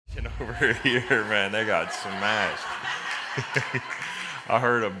over here, man, they got smashed. I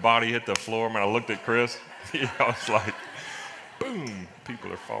heard a body hit the floor, man. I looked at Chris. I was like, boom,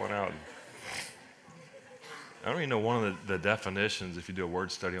 people are falling out. I don't even know one of the definitions, if you do a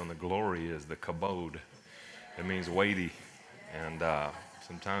word study on the glory, is the kabod. It means weighty, and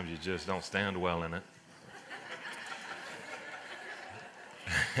sometimes you just don't stand well in it.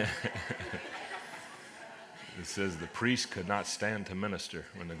 It says the priest could not stand to minister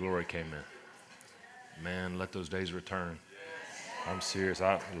when the glory came in. Man, let those days return. I'm serious.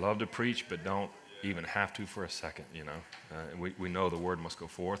 I love to preach, but don't even have to for a second, you know. We know the word must go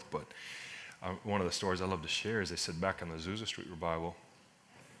forth, but one of the stories I love to share is they said back in the Azusa Street revival,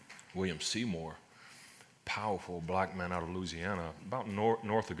 William Seymour, powerful black man out of Louisiana, about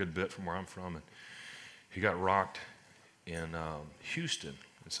north a good bit from where I'm from, and he got rocked in Houston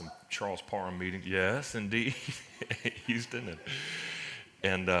at some Charles Parham meeting. Yes, indeed, Houston,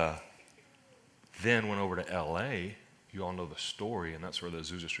 and then went over to L.A. You all know the story, and that's where the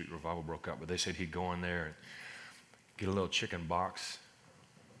Azusa Street revival broke out. But they said he'd go in there and get a little chicken box,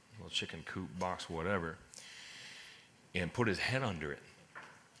 a little chicken coop box, whatever, and put his head under it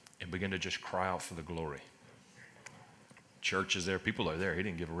and begin to just cry out for the glory. Church is there, people are there. He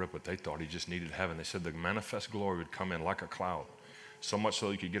didn't give a rip what they thought. He just needed heaven. They said the manifest glory would come in like a cloud, so much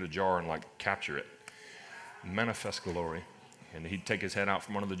so you could get a jar and like capture it. Manifest glory. And he'd take his head out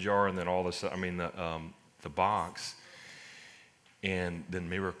from under the jar and then all this, the box, and then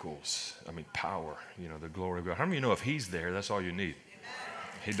miracles. Power, the glory of God. How many of you know if he's there, that's all you need?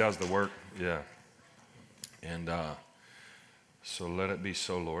 He does the work, yeah. And so let it be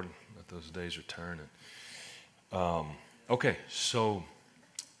so, Lord. Let those days return. Okay, so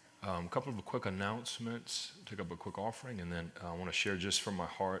a couple of quick announcements, take up a quick offering, and then I want to share just from my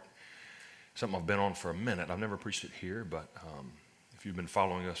heart something I've been on for a minute. I've never preached it here, but if you've been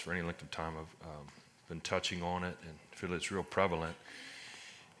following us for any length of time, I've been touching on it and feel it's real prevalent.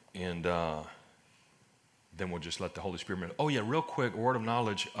 And then we'll just let the Holy Spirit. Oh yeah, real quick, word of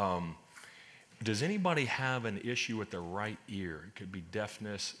knowledge. Does anybody have an issue with their right ear? It could be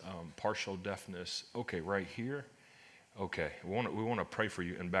deafness, partial deafness. Okay, right here. Okay, we want to pray for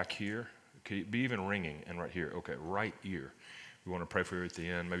you. And back here, could it be even ringing? And right here. Okay, right ear. We want to pray for you at the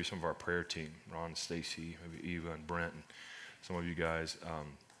end. Maybe some of our prayer team, Ron, Stacy, maybe Eva and Brent, and some of you guys.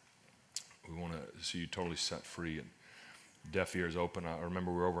 We want to see you totally set free and deaf ears open. I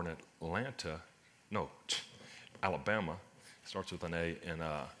remember we were over in Alabama. Starts with an A, and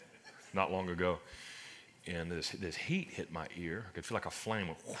not long ago, and this heat hit my ear. I could feel like a flame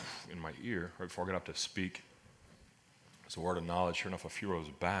went in my ear right before I got up to speak. It's a word of knowledge. Sure enough, a few rows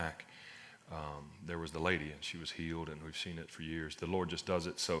back, there was the lady, and she was healed, and we've seen it for years. The Lord just does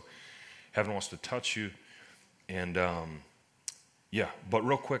it. So heaven wants to touch you. And but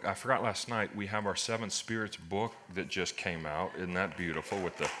real quick, I forgot last night, we have our Seven Spirits book that just came out. Isn't that beautiful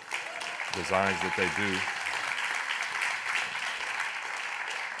with the designs that they do?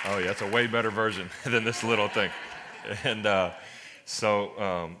 Oh yeah, it's a way better version than this little thing. And what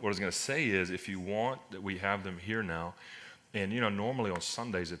I was going to say is, if you want, that we have them here now. And normally on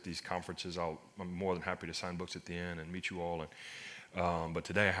Sundays at these conferences, I'm more than happy to sign books at the end and meet you all. And but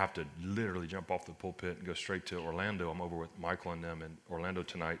today I have to literally jump off the pulpit and go straight to Orlando. I'm over with Michael and them in Orlando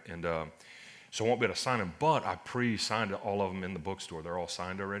tonight, and so I won't be able to sign them. But I pre-signed all of them in the bookstore. They're all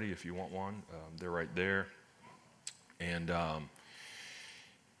signed already. If you want one, they're right there. And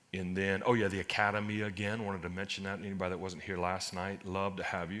then, the Academy again, wanted to mention that. Anybody that wasn't here last night, love to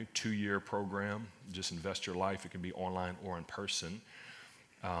have you. 2-year program, just invest your life. It can be online or in person.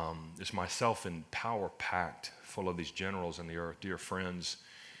 It's myself in power packed, full of these generals in the earth, dear friends.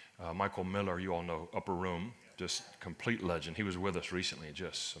 Michael Miller, you all know, Upper Room, just complete legend. He was with us recently and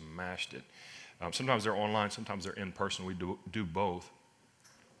just smashed it. Sometimes they're online, sometimes they're in person. We do both.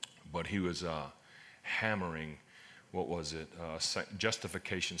 But he was hammering, what was it?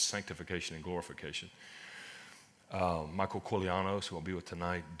 Justification, sanctification, and glorification. Michael Quilianos, who I'll be with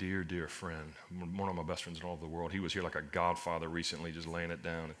tonight, dear, dear friend, one of my best friends in all of the world. He was here like a godfather recently, just laying it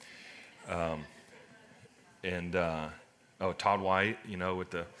down. Todd White, with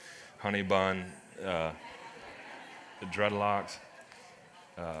the honey bun, the dreadlocks.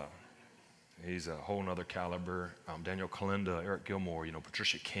 He's a whole nother caliber. Daniel Kalinda, Eric Gilmore,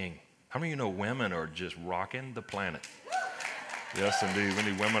 Patricia King. How many of you know women are just rocking the planet? Yes, indeed. We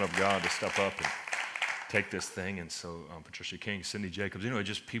need women of God to step up and take this thing. And so Patricia King, Cindy Jacobs,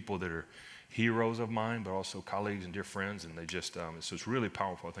 just people that are heroes of mine, but also colleagues and dear friends. And they just, so it's really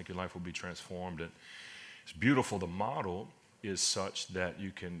powerful. I think your life will be transformed. And it's beautiful. The model is such that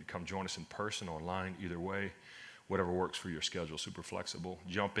you can come join us in person, online, either way. whatever works for your schedule, super flexible.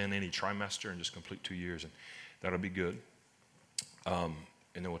 Jump in any trimester and just complete 2 years, and that'll be good.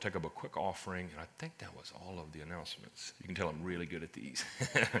 And then we'll take up a quick offering, and I think that was all of the announcements. You can tell I'm really good at these.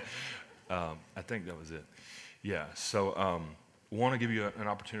 I think that was it. Yeah, so want to give you an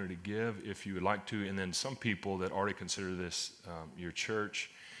opportunity to give if you would like to, and then some people that already consider this your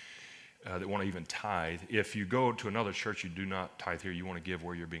church that want to even tithe. If you go to another church, you do not tithe here. You want to give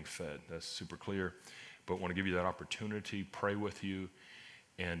where you're being fed. That's super clear. But want to give you that opportunity, pray with you,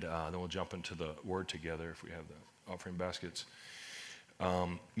 and then we'll jump into the word together if we have the offering baskets.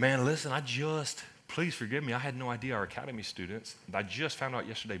 Man, listen, please forgive me. I had no idea our academy students, I just found out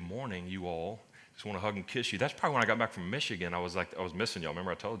yesterday morning, you all, just want to hug and kiss you. That's probably when I got back from Michigan. I was missing y'all.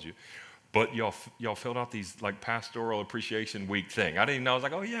 Remember I told you? But y'all filled out these like pastoral appreciation week thing. I didn't even know. I was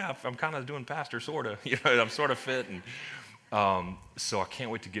like, oh yeah, I'm kind of doing pastor, sort of. I'm sort of fit. And so I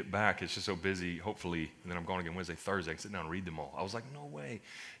can't wait to get back. It's just so busy, hopefully. And then I'm going again Wednesday, Thursday. I can sit down and read them all. I was like, no way.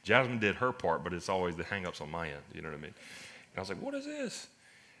 Jasmine did her part, but it's always the hang-ups on my end. You know what I mean? And I was like, what is this?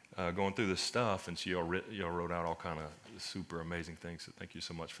 Going through this stuff, and she y'all wrote out all kind of super amazing things, so thank you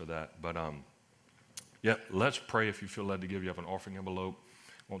so much for that. But, yeah, let's pray if you feel led to give. You have an offering envelope.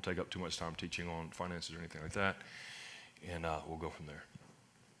 Won't take up too much time teaching on finances or anything like that, and we'll go from there.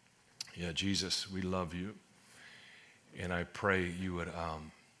 Yeah, Jesus, we love you, and I pray you would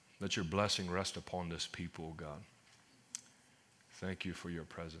let your blessing rest upon this people, God. Thank you for your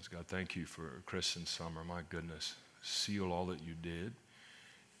presence, God. Thank you for Chris and Summer. My goodness. Seal all that you did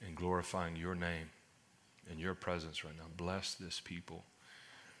and glorifying your name and your presence right now. Bless this people.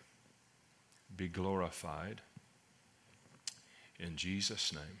 Be glorified. In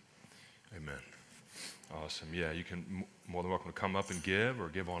Jesus' name, amen. Awesome. Yeah, you can more than welcome to come up and give or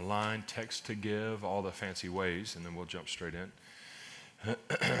give online, text to give, all the fancy ways, and then we'll jump straight in.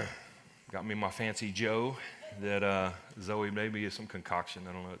 Got me my fancy Joe that Zoe maybe is some concoction.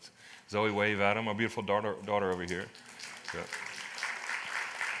 I don't know. It's Zoe, wave at him. My beautiful daughter over here. So.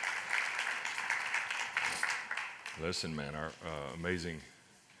 Listen, man, our amazing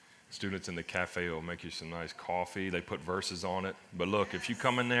students in the cafe will make you some nice coffee. They put verses on it. But look, if you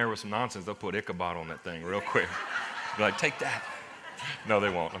come in there with some nonsense, they'll put Ichabod on that thing real quick. Be like, take that. No, they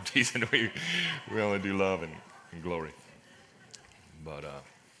won't. I'm teasing. We only do love and glory. But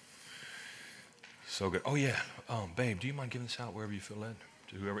so good. Oh, yeah. Babe, do you mind giving this out wherever you feel led?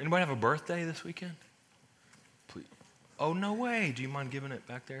 To whoever. Anybody have a birthday this weekend? Please. Oh, no way. Do you mind giving it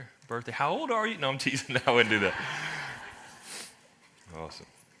back there? Birthday. How old are you? No, I'm teasing. I wouldn't do that. Awesome.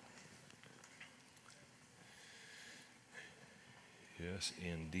 Yes,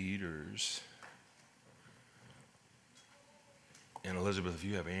 indeeders. And Elizabeth, if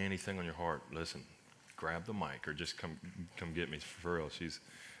you have anything on your heart, listen, grab the mic or just come get me. For real, she's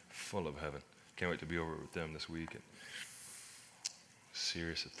full of heaven. Can't wait to be over with them this week. And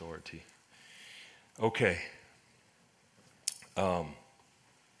serious authority. Okay.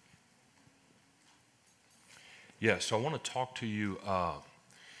 Yeah, so I want to talk to you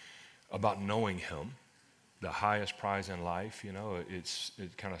about knowing him, the highest prize in life. You know,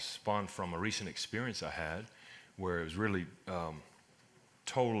 it kind of spawned from a recent experience I had where it was really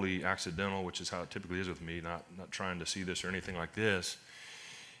totally accidental, which is how it typically is with me, not trying to see this or anything like this.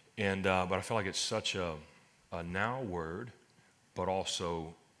 And but I feel like it's such a now word, but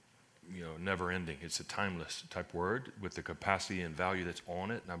also, you know, never ending. It's a timeless type word with the capacity and value that's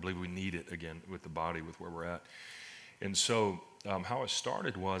on it. And I believe we need it again with the body, with where we're at. And so how it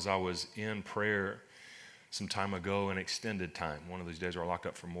started was I was in prayer some time ago, an extended time. One of these days where I locked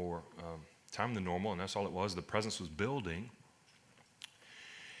up for more time than normal, and that's all it was. The presence was building,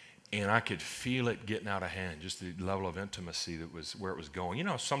 and I could feel it getting out of hand, just the level of intimacy that was where it was going. You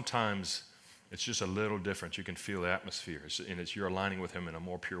know, sometimes it's just a little different. You can feel the atmosphere, and you're aligning with him in a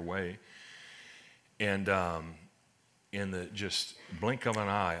more pure way. And in the just blink of an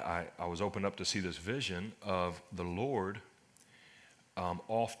eye, I was opened up to see this vision of the Lord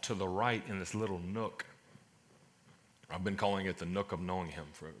off to the right in this little nook. I've been calling it the nook of knowing him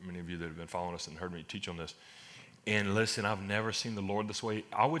for many of you that have been following us and heard me teach on this. And listen, I've never seen the Lord this way.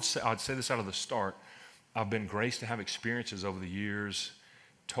 I'd say this out of the start. I've been graced to have experiences over the years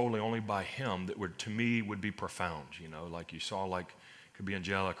totally only by him that would, to me, would be profound. You know, like you saw, like could be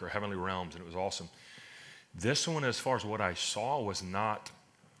angelic or heavenly realms, and it was awesome. This one, as far as what I saw, was not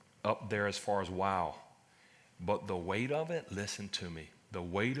up there as far as wow. But the weight of it, listen to me. The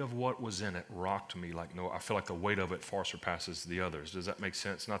weight of what was in it rocked me like no, I feel like the weight of it far surpasses the others. Does that make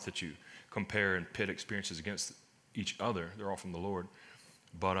sense? Not that you compare and pit experiences against each other. They're all from the Lord.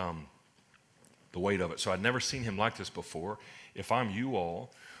 But the weight of it. So I'd never seen him like this before. If I'm you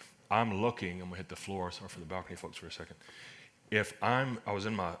all, I'm looking, I'm going to hit the floor. Sorry for the balcony folks for a second. I was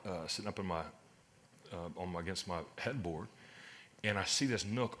in my, sitting up in my, against my headboard, and I see this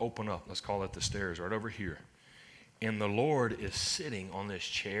nook open up. Let's call it the stairs right over here. And the Lord is sitting on this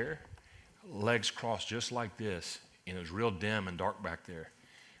chair, legs crossed just like this, and it was real dim and dark back there.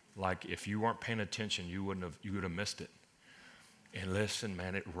 Like if you weren't paying attention, you would have missed it. And listen,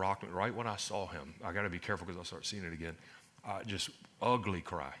 man, it rocked me right when I saw him. I got to be careful because I'll start seeing it again. Just ugly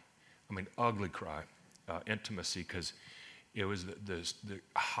cry. I mean, ugly cry. Intimacy, because it was the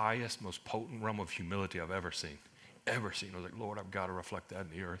highest, most potent realm of humility I've ever seen. I was like, Lord, I've got to reflect that in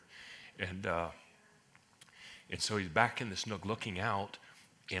the earth. And so he's back in this nook looking out,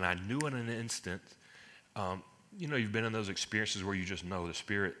 and I knew in an instant, you've been in those experiences where you just know the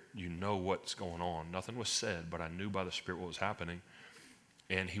Spirit, you know what's going on. Nothing was said, but I knew by the Spirit what was happening.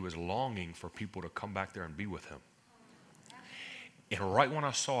 And he was longing for people to come back there and be with him. And right when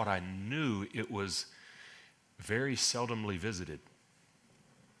I saw it, I knew it was very seldomly visited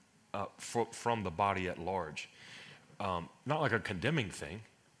from the body at large. Not like a condemning thing,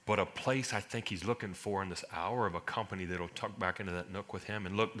 but a place I think he's looking for in this hour of a company that'll tuck back into that nook with him.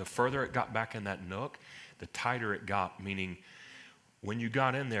 And look, the further it got back in that nook, the tighter it got, meaning when you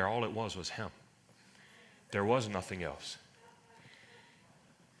got in there, all it was him. There was nothing else.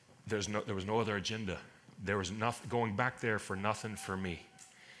 There was no other agenda. There was nothing going back there for nothing for me.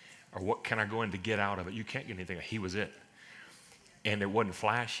 Or what can I go in to get out of it? You can't get anything. He was it. And it wasn't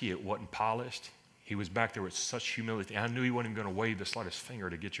flashy. It wasn't polished. He was back there with such humility. I knew he wasn't even going to wave the slightest finger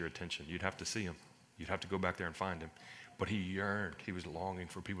to get your attention. You'd have to see him. You'd have to go back there and find him. But he yearned. He was longing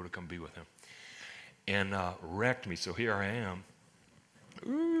for people to come be with him. And wrecked me. So here I am.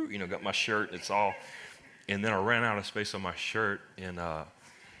 Got my shirt. It's all. And then I ran out of space on my shirt and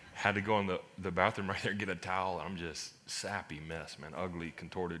had to go in the bathroom right there and get a towel. I'm just sappy mess, man. Ugly,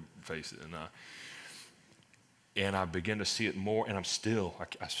 contorted face. And I begin to see it more, and I'm still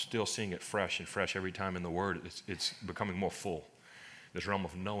seeing it fresh and fresh every time in the Word. It's becoming more full, this realm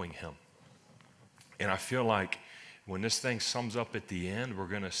of knowing him. And I feel like when this thing sums up at the end, we're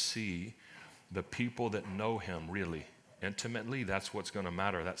going to see the people that know him really intimately. That's what's going to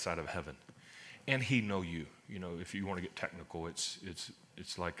matter, that side of heaven. And he know you. If you want to get technical, it's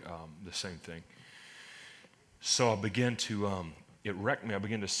like the same thing. So I begin to... it wrecked me. I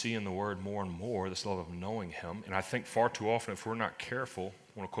begin to see in the Word more and more this love of knowing him. And I think far too often, if we're not careful,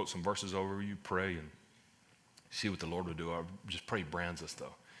 I want to quote some verses over you, pray and see what the Lord will do. I just pray he brands us,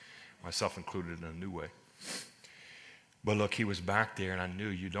 though, myself included, in a new way. But look, he was back there, and I knew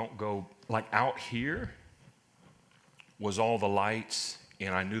you don't go, like out here was all the lights,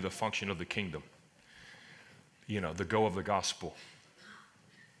 and I knew the function of the kingdom, the go of the gospel,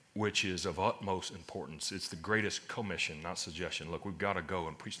 which is of utmost importance. It's the greatest commission, not suggestion. Look, we've got to go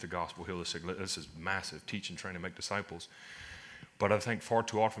and preach the gospel, heal the sick. This is massive, teach and train and make disciples. But I think far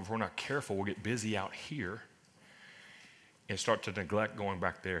too often, if we're not careful, we'll get busy out here and start to neglect going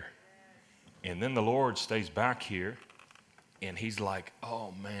back there. And then the Lord stays back here, and he's like,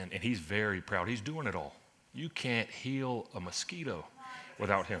 oh, man, and he's very proud. He's doing it all. You can't heal a mosquito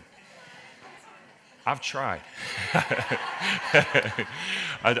without him. I've tried.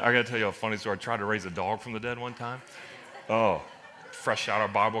 I got to tell you a funny story. I tried to raise a dog from the dead one time. Oh, fresh out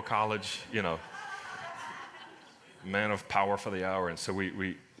of Bible college, man of power for the hour. And so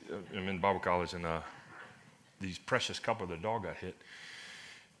I'm in Bible college, and these precious couple, the dog got hit.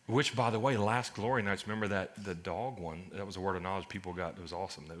 Which, by the way, last Glory Nights, remember that the dog one? That was a word of knowledge people got. It was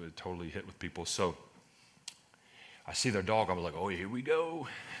awesome. They would totally hit with people. So I see their dog. I'm like, oh, here we go.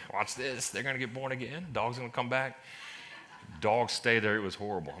 Watch this. They're going to get born again. Dog's going to come back. Dogs stay there. It was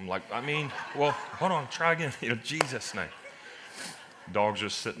horrible. I'm like, well, hold on. Try again. Jesus' name. Dog's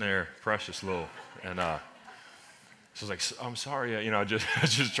just sitting there, precious little. And so I was like, I'm sorry.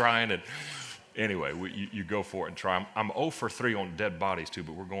 Just trying it. Anyway, you go for it and try. I'm 0 for 3 on dead bodies, too,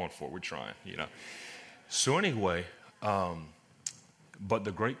 but we're going for it. We're trying, So anyway, but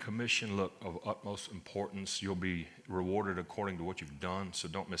the Great Commission, look, of utmost importance. You'll be rewarded according to what you've done, so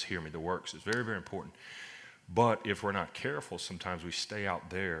don't mishear me. The works is very, very important. But if we're not careful, sometimes we stay out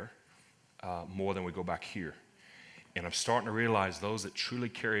there more than we go back here. And I'm starting to realize those that truly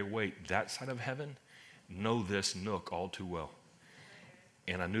carry weight that side of heaven know this nook all too well.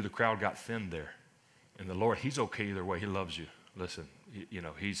 And I knew the crowd got thin there. And the Lord, he's okay either way. He loves you. Listen,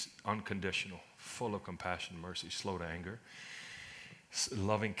 he's unconditional, full of compassion, mercy, slow to anger.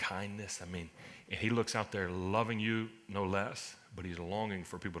 Loving kindness. And he looks out there loving you no less, but he's longing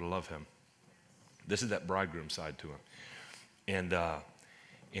for people to love him. This is that bridegroom side to him. And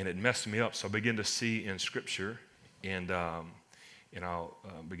it messed me up. So I begin to see in Scripture, and and I'll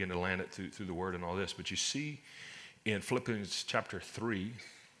begin to land it through the word and all this. But you see in Philippians chapter 3,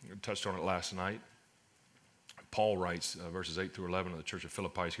 I touched on it last night, Paul writes verses 8 through 11 of the church of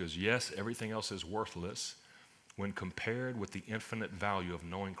Philippi. He goes, yes, everything else is worthless when compared with the infinite value of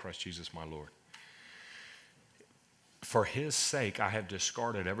knowing Christ Jesus my Lord. For his sake, I have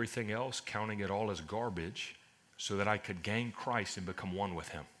discarded everything else, counting it all as garbage, so that I could gain Christ and become one with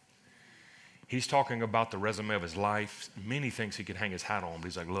him. He's talking about the resume of his life, many things he could hang his hat on, but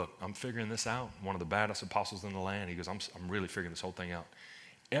he's like, look, I'm figuring this out. One of the baddest apostles in the land. He goes, I'm really figuring this whole thing out.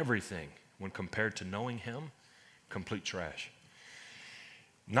 Everything, when compared to knowing him, complete trash.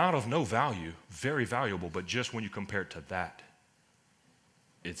 Not of no value, very valuable, but just when you compare it to that,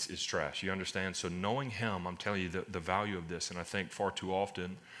 it's trash. You understand? So knowing him, I'm telling you the value of this, and I think far too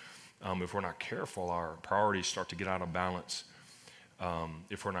often, if we're not careful, our priorities start to get out of balance.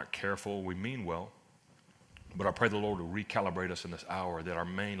 If we're not careful, we mean well, but I pray the Lord will recalibrate us in this hour, that our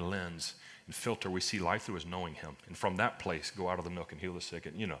main lens and filter we see life through is knowing him. And from that place, go out of the nook and heal the sick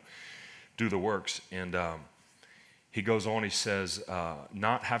and, do the works. And he goes on, he says,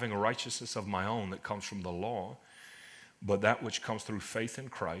 not having a righteousness of my own that comes from the law, but that which comes through faith in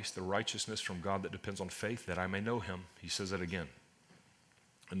Christ, the righteousness from God that depends on faith, that I may know him. He says it again.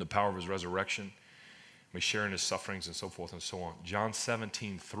 And the power of his resurrection, may share in his sufferings and so forth and so on. John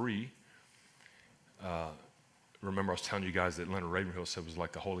 17:3. Remember I was telling you guys that Leonard Ravenhill said it was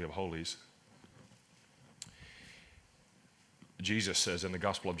like the Holy of Holies. Jesus says in the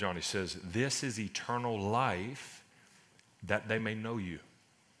Gospel of John, he says, this is eternal life, that they may know you.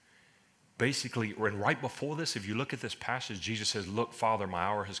 Basically, and right before this, if you look at this passage, Jesus says, look, Father, my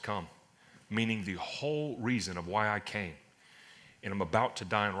hour has come. Meaning the whole reason of why I came. And I'm about to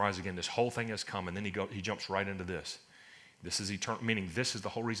die and rise again. This whole thing has come. And then he jumps right into this. This is eternal, meaning this is the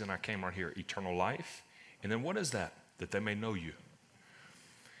whole reason I came right here. Eternal life. And then what is that? That they may know you.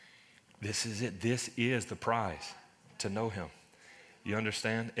 This is it. This is the prize, to know him. You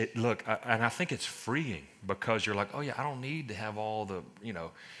understand? Look, and I think it's freeing, because you're like, oh yeah, I don't need to have all the,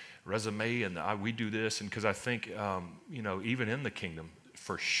 resume and we do this. And because I think, even in the kingdom,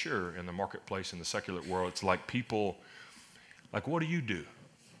 for sure, in the marketplace, in the secular world, it's like people, like, what do you do?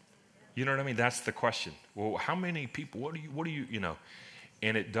 You know what I mean? That's the question. Well, how many people, what do you,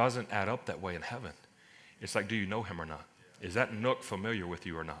 and it doesn't add up that way in heaven. It's like, do you know him or not? Is that nook familiar with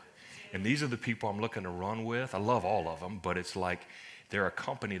you or not? And these are the people I'm looking to run with. I love all of them, but it's like they're a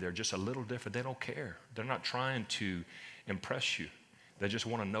company. They're just a little different. They don't care. They're not trying to impress you. They just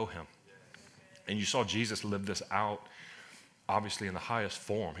want to know him. And you saw Jesus live this out, obviously in the highest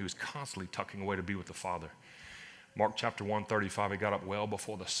form. He was constantly tucking away to be with the Father. Mark chapter 1:35, he got up well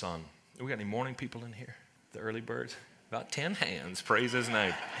before the sun. We got any morning people in here? The early birds? About 10 hands. Praise his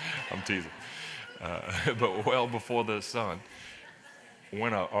name. I'm teasing. But well before the sun.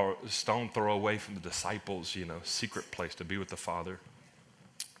 Went a stone throw away from the disciples, secret place to be with the Father.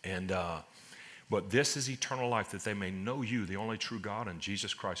 And but this is eternal life, that they may know you, the only true God, and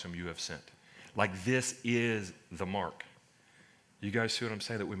Jesus Christ whom you have sent. Like, this is the mark. You guys see what I'm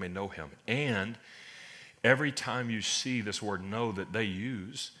saying? That we may know him. And every time you see this word know that they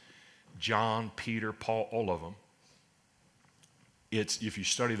use, John, Peter, Paul, all of them, if you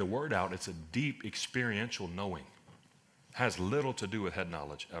study the word out, it's a deep experiential knowing. Has little to do with head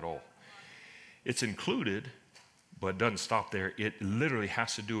knowledge at all. It's included, but it doesn't stop there. It literally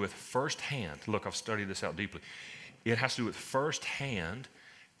has to do with firsthand. Look, I've studied this out deeply. It has to do with firsthand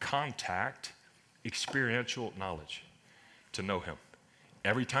contact, experiential knowledge to know him.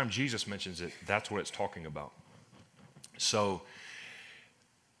 Every time Jesus mentions it, that's what it's talking about. So,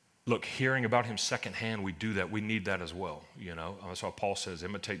 look, hearing about him secondhand, we do that. We need that as well, That's why Paul says,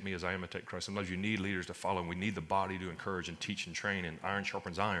 imitate me as I imitate Christ. Sometimes you need leaders to follow, and we need the body to encourage and teach and train, and iron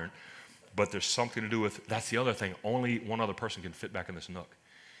sharpens iron. But there's something to do with, that's the other thing, only one other person can fit back in this nook.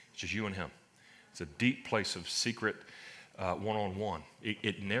 It's just you and him. It's a deep place of secret one-on-one.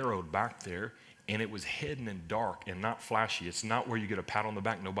 It narrowed back there, and it was hidden and dark and not flashy. It's not where you get a pat on the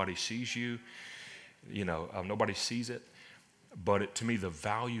back, nobody sees you, nobody sees it. But to me, the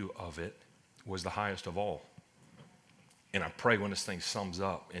value of it was the highest of all. And I pray when this thing sums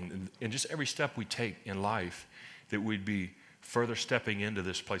up, and just every step we take in life, that we'd be further stepping into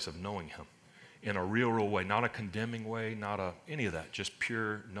this place of knowing him in a real way, not a condemning way, not any of that, just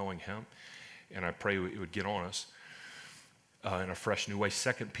pure knowing him. And I pray it would get on us in a fresh new way.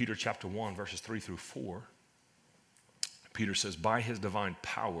 2 Peter chapter 1, verses 3 through 4. Peter says, by his divine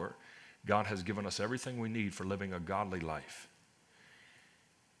power, God has given us everything we need for living a godly life.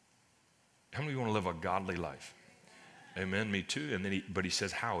 How many of you want to live a godly life? Amen, me too. And then but he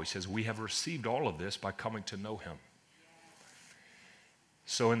says how? He says, we have received all of this by coming to know him.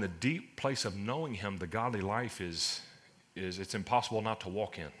 So in the deep place of knowing him, the godly life is it's impossible not to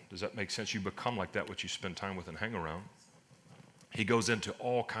walk in. Does that make sense? You become like that what you spend time with and hang around. He goes into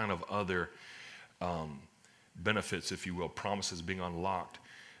all kind of other benefits, if you will, promises being unlocked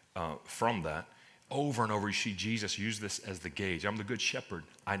from that. Over and over, you see Jesus use this as the gauge. I'm the good shepherd.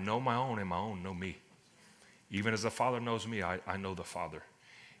 I know my own, and my own know me. Even as the Father knows me, I know the Father.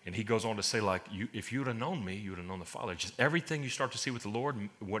 And he goes on to say, like, if you would have known me, you would have known the Father. Just everything you start to see with the Lord,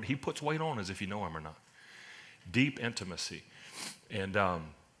 what he puts weight on is if you know him or not. Deep intimacy. And I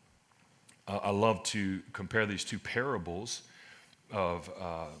love to compare these two parables of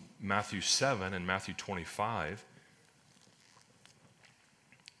Matthew 7 and Matthew 25.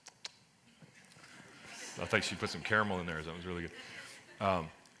 I think she put some caramel in there. That was really good.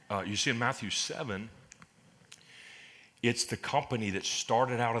 You see in Matthew 7, it's the company that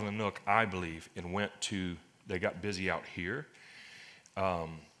started out in the Nook, I believe, and they got busy out here. Well,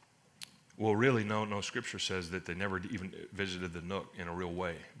 really, no scripture says that they never even visited the Nook in a real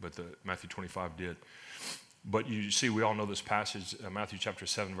way, but Matthew 25 did. But you see, we all know this passage, Matthew chapter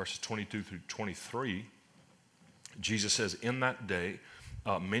 7, verses 22 through 23. Jesus says, in that day,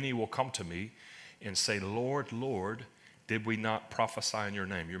 many will come to me and say, Lord, Lord, did we not prophesy in your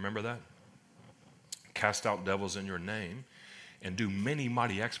name? You remember that? Cast out devils in your name and do many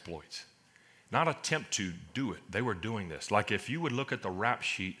mighty exploits. Not attempt to do it. They were doing this. Like if you would look at the rap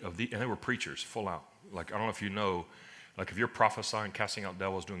sheet and they were preachers, full out. Like I don't know if you know, like if you're prophesying, casting out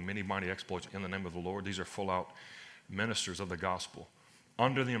devils, doing many mighty exploits in the name of the Lord, these are full out ministers of the gospel.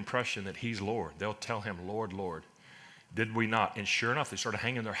 Under the impression that he's Lord. They'll tell him, Lord, Lord, did we not? And sure enough, they started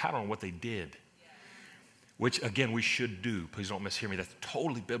hanging their hat on what they did. Which again, we should do. Please don't mishear me. That's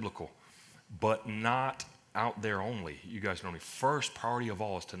totally biblical. But not out there only. You guys know me. First priority of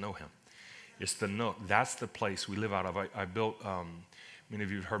all is to know him. It's the Nook. That's the place we live out of. I built, many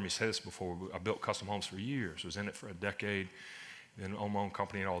of you have heard me say this before, I built custom homes for years. Was in it for a decade, then owned my own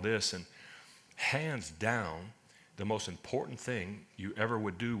company and all this. And hands down, the most important thing you ever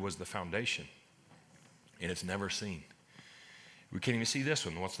would do was the foundation. And it's never seen. We can't even see this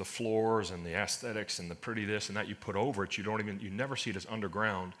one. What's the floors and the aesthetics and the pretty this and that you put over it. You never see it as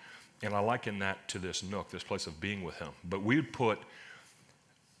underground. And I liken that to this Nook, this place of being with him. But we would put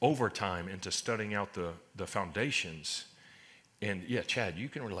overtime into studying out the foundations. And yeah, Chad, you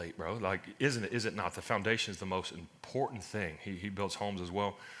can relate, bro. Like, is it not? The foundation is the most important thing. He builds homes as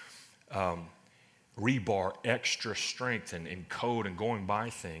well. Rebar, extra strength and code and going by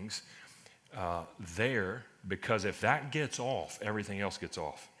things there, because if that gets off, everything else gets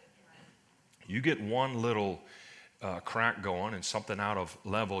off. You get one little crack going and something out of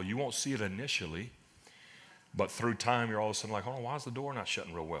level, you won't see it initially, but through time, you're all of a sudden like, hold on, why is the door not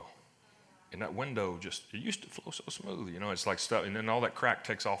shutting real well? And that window it used to flow so smooth, it's like stuff, and then all that crack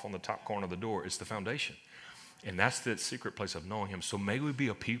takes off on the top corner of the door. It's the foundation. And that's the secret place of knowing him. So may we be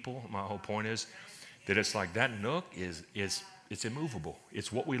a people, my whole point is, that it's like that Nook it's immovable.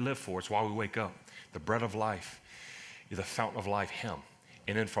 It's what we live for. It's why we wake up. The bread of life, the fountain of life, him.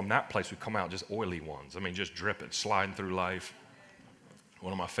 And then from that place, we come out just oily ones. Just dripping, sliding through life.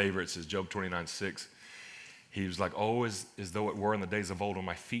 One of my favorites is Job 29:6. He was like, oh, as though it were in the days of old when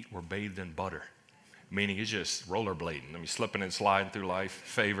my feet were bathed in butter. Meaning it's just rollerblading. Slipping and sliding through life,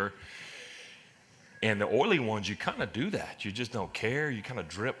 favor. And the oily ones, you kind of do that. You just don't care. You kind of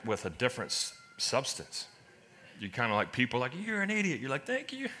drip with a different substance. You kind of like people like, you're an idiot. You're like,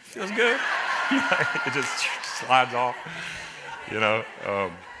 thank you. Feels good. It just slides off. I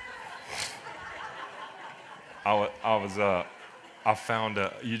found,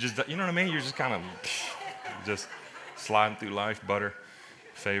 you know what I mean? You're just kind of just sliding through life, butter,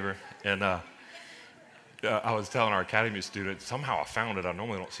 favor. And I was telling our academy students, somehow I found it. I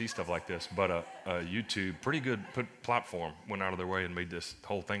normally don't see stuff like this, but YouTube, pretty good platform, went out of their way and made this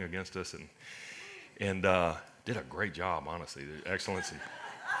whole thing against us and did a great job, honestly. Excellence.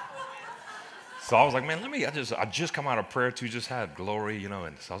 So I was like, man, I just come out of prayer too, just had glory,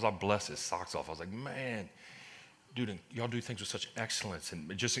 and so I was like, bless his socks off. I was like, man, dude, y'all do things with such excellence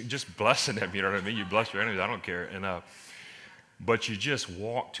and just blessing them, you know what I mean? You bless your enemies, I don't care. And but you just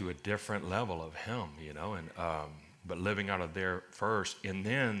walk to a different level of him, but living out of there first. And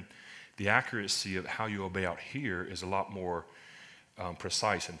then the accuracy of how you obey out here is a lot more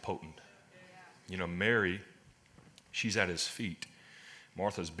precise and potent. Mary, she's at his feet.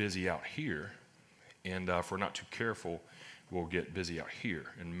 Martha's busy out here. And if we're not too careful, we'll get busy out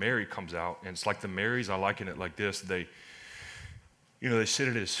here. And Mary comes out, and it's like the Marys, I liken it like this. They sit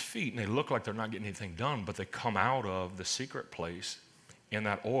at his feet, and they look like they're not getting anything done, but they come out of the secret place, and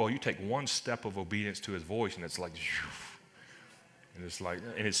that oil, you take one step of obedience to his voice, and it's like, And it's like,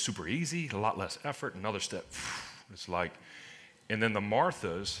 and it's super easy, a lot less effort. Another step, it's like, and then the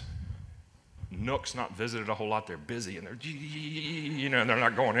Marthas, Nook's not visited a whole lot. They're busy and they're, and they're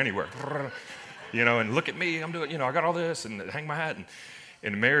not going anywhere. And look at me, I'm doing, I got all this and hang my hat.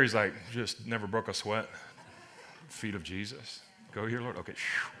 And Mary's like, just never broke a sweat. Feet of Jesus. Go here, Lord. Okay.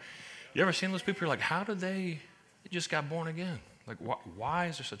 You ever seen those people? You're like, how did they just got born again? Like, why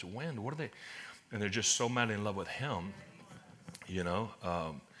is there such a wind? What are they? And they're just so madly in love with him,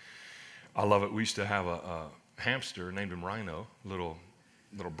 I love it. We used to have a hamster, named him Rhino, little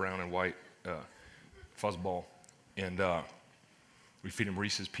brown and white fuzzball. And we feed him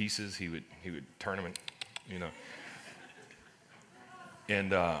Reese's Pieces. He would turn them and,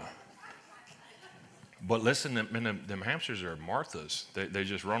 And, but listen, them hamsters are Marthas. They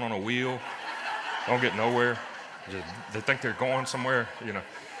just run on a wheel, don't get nowhere. They think they're going somewhere,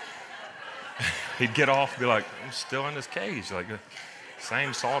 He'd get off, be like, I'm still in this cage, like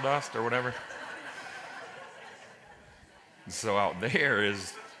same sawdust or whatever. So out there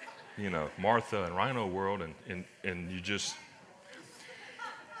is, Martha and Rhino world, and you just,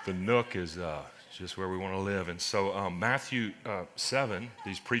 the Nook is just where we want to live. And so Matthew 7,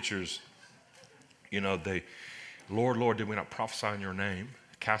 these preachers, they, Lord, Lord, did we not prophesy in your name,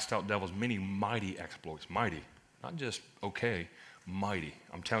 cast out devils, many mighty exploits, mighty, not just okay, mighty.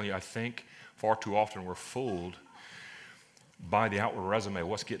 I'm telling you, I think far too often we're fooled by the outward resume,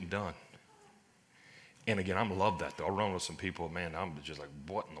 what's getting done. And again, I love that though. I run with some people, man, I'm just like,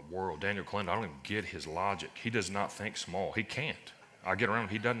 what in the world? Daniel Clinton, I don't even get his logic. He does not think small. He can't. I get around him,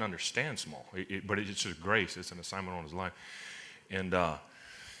 he doesn't understand small. But it's just grace. It's an assignment on his life. And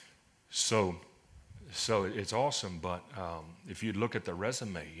so it's awesome, but if you look at the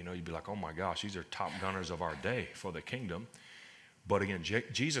resume, you'd be like, oh my gosh, these are top gunners of our day for the kingdom. But again,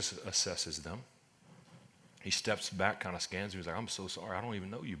 Jesus assesses them. He steps back, kind of scans them. He's like, I'm so sorry. I don't even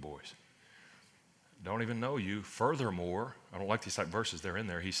know you boys. Don't even know you. Furthermore, I don't like these type verses. They're in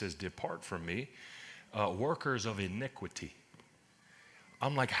there. He says, depart from me, workers of iniquity.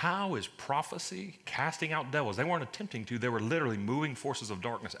 I'm like, how is prophecy casting out devils? They weren't attempting to. They were literally moving forces of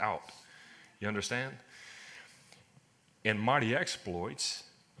darkness out. You understand? And mighty exploits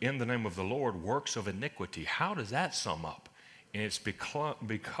in the name of the Lord, works of iniquity. How does that sum up? And it's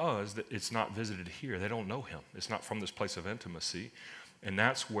because it's not visited here. They don't know him. It's not from this place of intimacy. And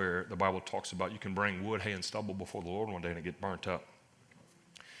that's where the Bible talks about you can bring wood, hay, and stubble before the Lord one day and it get burnt up.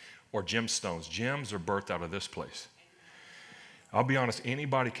 Or gemstones. Gems are birthed out of this place. I'll be honest,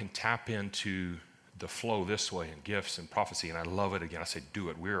 anybody can tap into the flow this way in gifts and prophecy, and I love it again. I say, do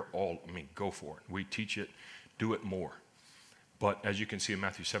it. Go for it. We teach it. Do it more. But as you can see in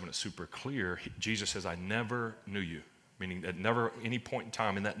Matthew 7, it's super clear. Jesus says, I never knew you. Meaning at never any point in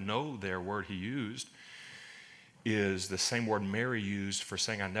time, and that know there word he used is the same word Mary used for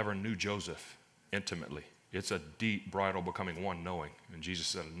saying, I never knew Joseph intimately. It's a deep bridal becoming one knowing. And Jesus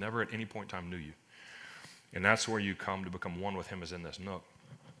said, I never at any point in time knew you. And that's where you come to become one with him is in this nook.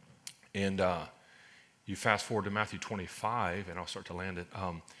 And you fast forward to Matthew 25, and I'll start to land it.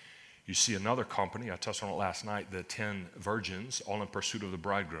 You see another company, I touched on it last night, the 10 virgins, all in pursuit of the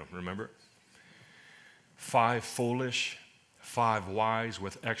bridegroom, remember? 5 foolish, 5 wise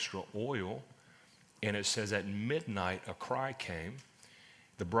with extra oil. And it says at midnight a cry came,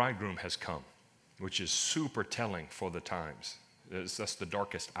 the bridegroom has come, which is super telling for the times. That's the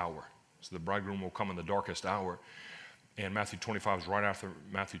darkest hour. So the bridegroom will come in the darkest hour. And Matthew 25 is right after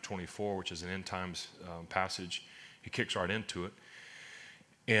Matthew 24, which is an end times passage. He kicks right into it.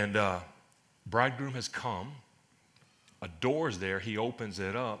 And bridegroom has come. A door's there. He opens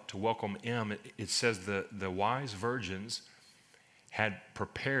it up to welcome him. It says the wise virgins had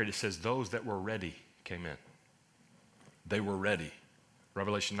prepared. It says those that were ready came in. They were ready.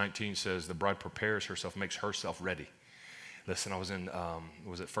 Revelation 19 says the bride prepares herself, makes herself ready. Listen, I was in,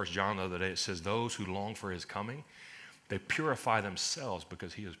 was it 1 John the other day? It says those who long for his coming, they purify themselves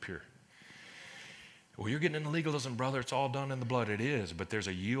because he is pure. Well, you're getting into legalism, brother. It's all done in the blood. It is, but there's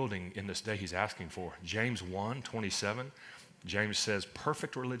a yielding in this day he's asking for. James 1:27, James says,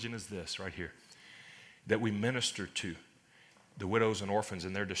 perfect religion is this right here, that we minister to the widows and orphans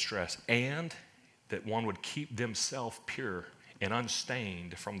in their distress, and that one would keep themselves pure and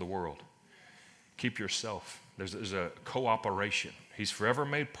unstained from the world. Keep yourself. There's a cooperation. He's forever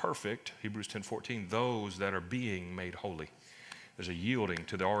made perfect, Hebrews 10:14, those that are being made holy. There's a yielding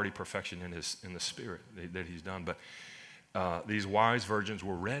to the already perfection in the spirit that he's done. But these wise virgins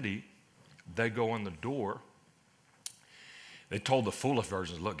were ready. They go in the door. They told the foolish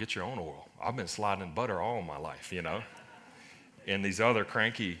virgins, look, get your own oil. I've been sliding in butter all my life, And these other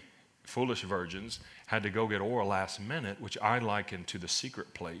cranky foolish virgins had to go get oil last minute, which I liken to the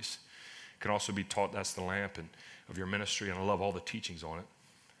secret place. It can also be taught that's the lamp of your ministry, and I love all the teachings on it.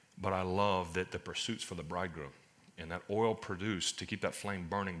 But I love that the pursuit's for the bridegroom. And that oil produced to keep that flame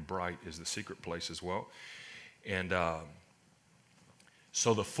burning bright is the secret place as well. And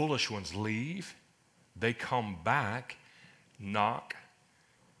so the foolish ones leave. They come back, knock,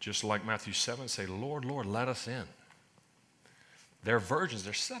 just like Matthew 7, say, Lord, Lord, let us in. They're virgins.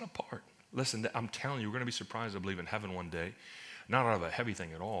 They're set apart. Listen, I'm telling you, we're going to be surprised, I believe, in heaven one day. Not out of a heavy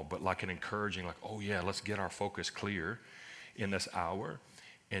thing at all, but like an encouraging, like, oh, yeah, let's get our focus clear in this hour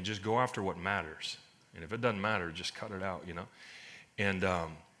and just go after what matters. And if it doesn't matter, just cut it out, you know. And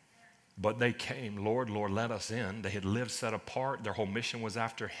but they came, Lord, Lord, let us in. They had lived set apart. Their whole mission was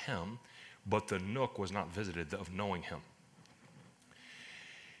after him, but the nook was not visited of knowing him.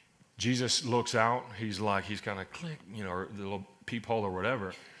 Jesus looks out. He's kind of click, you know, or the little peephole or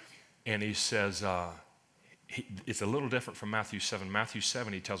whatever. And he says, it's a little different from Matthew 7. Matthew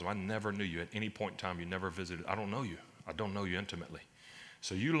 7, he tells them, I never knew you. At any point in time, you never visited. I don't know you. I don't know you intimately.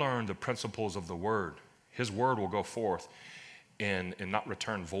 So you learn the principles of the word. His word will go forth and not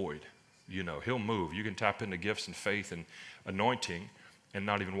return void. You know, he'll move. You can tap into gifts and faith and anointing and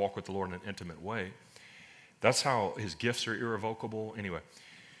not even walk with the Lord in an intimate way. That's how his gifts are irrevocable. Anyway,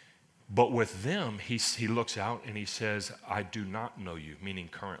 but with them, he looks out and he says, I do not know you, meaning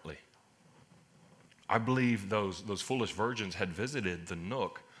currently. I believe those foolish virgins had visited the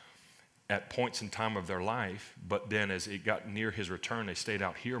nook at points in time of their life, but then as it got near his return, they stayed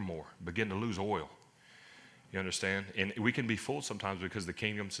out here more, began to lose oil. You understand? And we can be fooled sometimes because the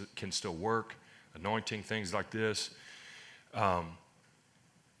kingdom can still work, anointing, things like this.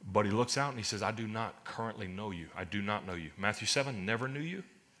 But he looks out and he says, I do not currently know you. I do not know you. Matthew 7, never knew you.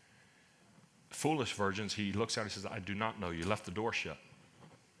 Foolish virgins, he looks out and says, I do not know you. Left the door shut.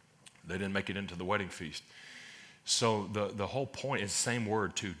 They didn't make it into the wedding feast. So the whole point is the same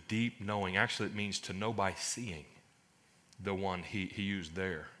word too, deep knowing. Actually, it means to know by seeing. The one he used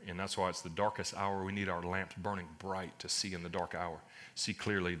there. And that's why it's the darkest hour. We need our lamps burning bright to see in the dark hour. See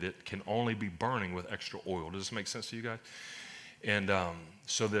clearly that can only be burning with extra oil. Does this make sense to you guys? And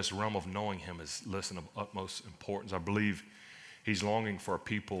so this realm of knowing him is, listen, of utmost importance. I believe he's longing for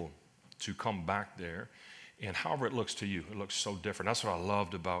people to come back there. And however it looks to you, it looks so different. That's what I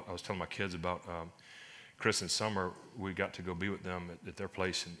loved about, I was telling my kids about Chris and Summer. We got to go be with them at their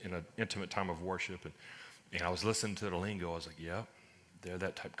place in an intimate time of worship. And I was listening to the lingo. I was like, yeah, they're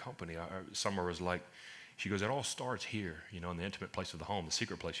that type of company. Summer was like, she goes, it all starts here, you know, in the intimate place of the home, the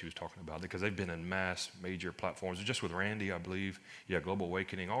secret place she was talking about, because they've been in mass, major platforms, just with Randy, I believe, Global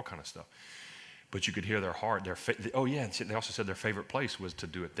Awakening, all kind of stuff. But you could hear their heart, and they also said their favorite place was to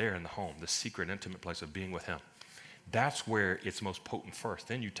do it there in the home, the secret, intimate place of being with him. That's where it's most potent first.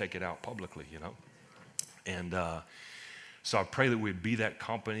 Then you take it out publicly, you know. And so I pray that we'd be that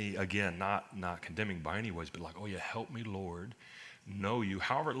company, again, not condemning by any ways, but like, oh yeah, help me, Lord, know you.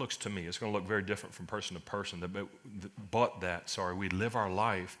 However it looks to me, it's going to look very different from person to person, but we live our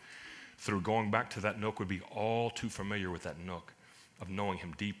life through going back to that nook, would be all too familiar with that nook of knowing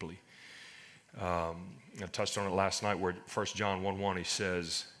him deeply. I touched on it last night where 1 John 1:1, he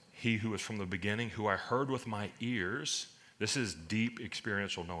says, he who is from the beginning, who I heard with my ears, this is deep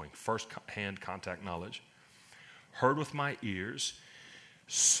experiential knowing, first-hand contact knowledge, heard with my ears,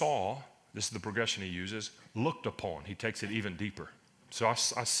 saw, this is the progression he uses, looked upon. He takes it even deeper. So I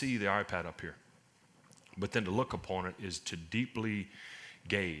see the iPad up here. But then to look upon it is to deeply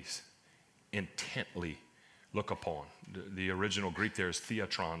gaze, intently look upon. The original Greek there is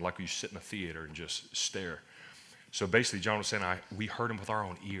theatron, like you sit in a theater and just stare. So basically John was saying, we heard him with our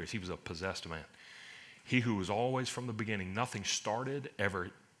own ears. He was a possessed man. He who was always from the beginning, nothing started, ever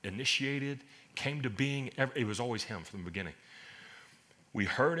initiated, came to being, it was always him from the beginning. We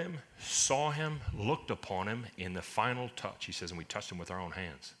heard him, saw him, looked upon him in the final touch, he says, and we touched him with our own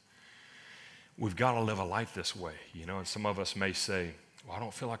hands. We've got to live a life this way, you know, and some of us may say, well, I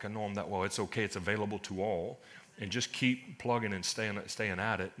don't feel like I know him that well. It's okay, it's available to all, and just keep plugging and staying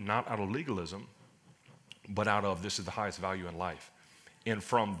at it, not out of legalism, but out of this is the highest value in life. And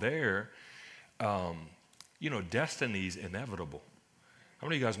from there, destiny's inevitable. How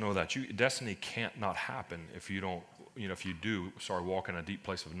many of you guys know that? Destiny can't not happen if you don't, if you do, walk in a deep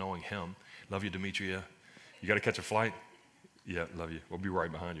place of knowing him. Love you, Demetria. You got to catch a flight? Yeah, love you. We'll be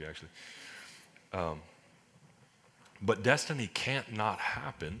right behind you, actually. But destiny can't not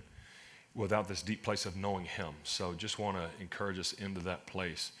happen without this deep place of knowing him. So just want to encourage us into that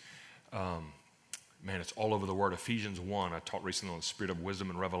place. It's all over the word. Ephesians 1, I taught recently on the spirit of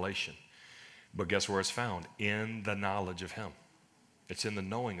wisdom and revelation. But guess where it's found? In the knowledge of him. It's in the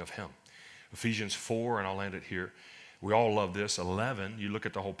knowing of him. Ephesians 4, and I'll land it here. We all love this. 11, you look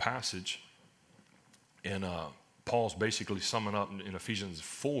at the whole passage, and Paul's basically summing up in Ephesians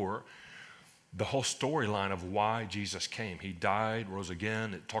 4 the whole storyline of why Jesus came. He died, rose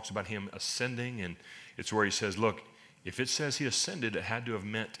again. It talks about him ascending, and it's where he says, look, if it says he ascended, it had to have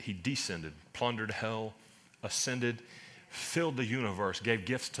meant he descended, plundered hell, ascended, filled the universe, gave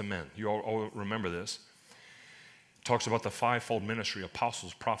gifts to men. You all remember this. It talks about the fivefold ministry,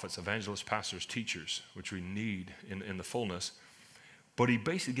 apostles, prophets, evangelists, pastors, teachers, which we need in the fullness. But he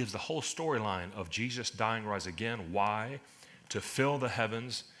basically gives the whole storyline of Jesus dying, rise again. Why? To fill the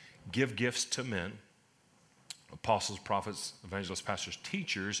heavens, give gifts to men, apostles, prophets, evangelists, pastors,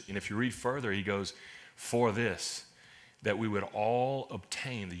 teachers. And if you read further, he goes, for this, that we would all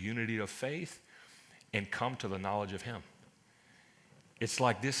obtain the unity of faith and come to the knowledge of him. It's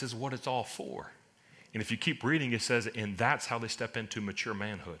like this is what it's all for. And if you keep reading, it says, and that's how they step into mature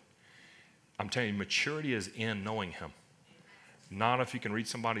manhood. I'm telling you, maturity is in knowing him. Not if you can read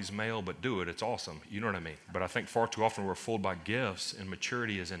somebody's mail, but do it. It's awesome. You know what I mean? But I think far too often we're fooled by gifts, and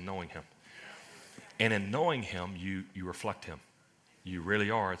maturity is in knowing him. And in knowing him, you reflect him. You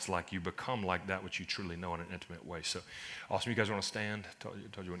really are. It's like you become like that which you truly know in an intimate way. So awesome. You guys want to stand? Told you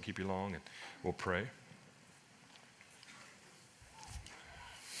I wouldn't keep you long, and we'll pray.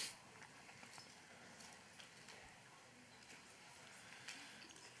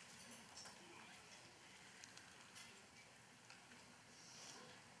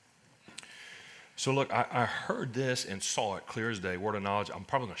 So look, I heard this and saw it clear as day, word of knowledge. I'm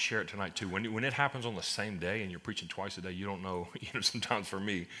probably going to share it tonight too. When it happens on the same day and you're preaching twice a day, you don't know. Sometimes for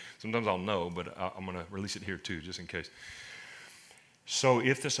me, sometimes I'll know, but I'm going to release it here too, just in case. So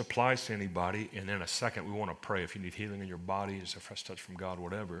if this applies to anybody, and in a second we want to pray. If you need healing in your body, just a fresh touch from God,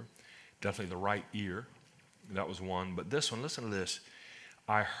 whatever, definitely the right ear. That was one. But this one, listen to this.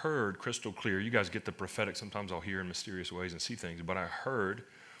 I heard crystal clear. You guys get the prophetic. Sometimes I'll hear in mysterious ways and see things. But I heard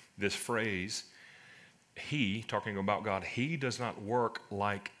this phrase, he, talking about God, he does not work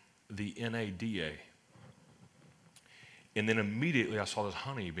like the NADA. And then immediately I saw this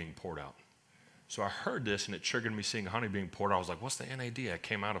honey being poured out. So I heard this and it triggered me seeing honey being poured out. I was like, what's the NADA? I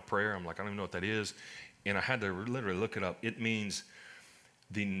came out of prayer. I'm like, I don't even know what that is. And I had to literally look it up. It means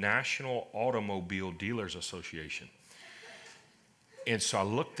the National Automobile Dealers Association. And so I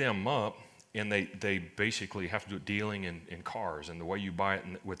looked them up, and they basically have to do dealing in cars and the way you buy it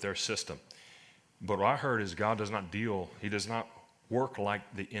with their system. But what I heard is God does not deal, he does not work like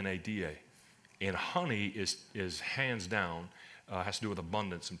the NADA. And honey is hands down, has to do with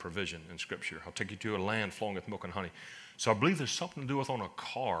abundance and provision in Scripture. I'll take you to a land flowing with milk and honey. So I believe there's something to do with on a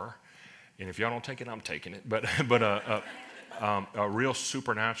car, and if y'all don't take it, I'm taking it. But a real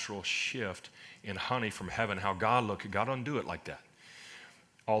supernatural shift in honey from heaven, how God God doesn't do it like that.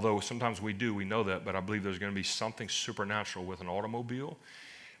 Although sometimes we do, we know that, but I believe there's going to be something supernatural with an automobile,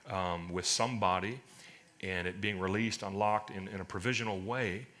 with somebody, and it being released, unlocked in a provisional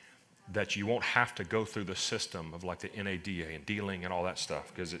way that you won't have to go through the system of like the NADA and dealing and all that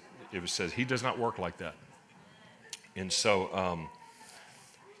stuff, because it says he does not work like that. And so,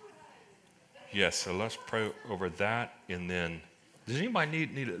 yes, so let's pray over that. And then, does anybody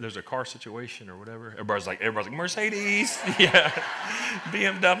need there's a car situation or whatever? Everybody's like Mercedes, yeah,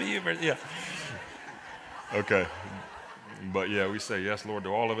 BMW, yeah. Okay. But yeah, we say yes, Lord, to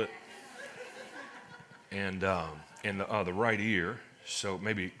all of it, and the right ear. So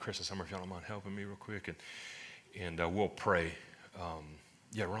maybe Chris and Summer, if y'all don't mind helping me real quick, and we'll pray.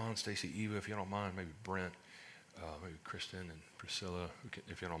 Yeah, Ron, Stacy, Eva, if you don't mind, maybe Brent, maybe Kristen and Priscilla,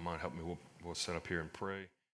 if you don't mind, help me. We'll set up here and pray.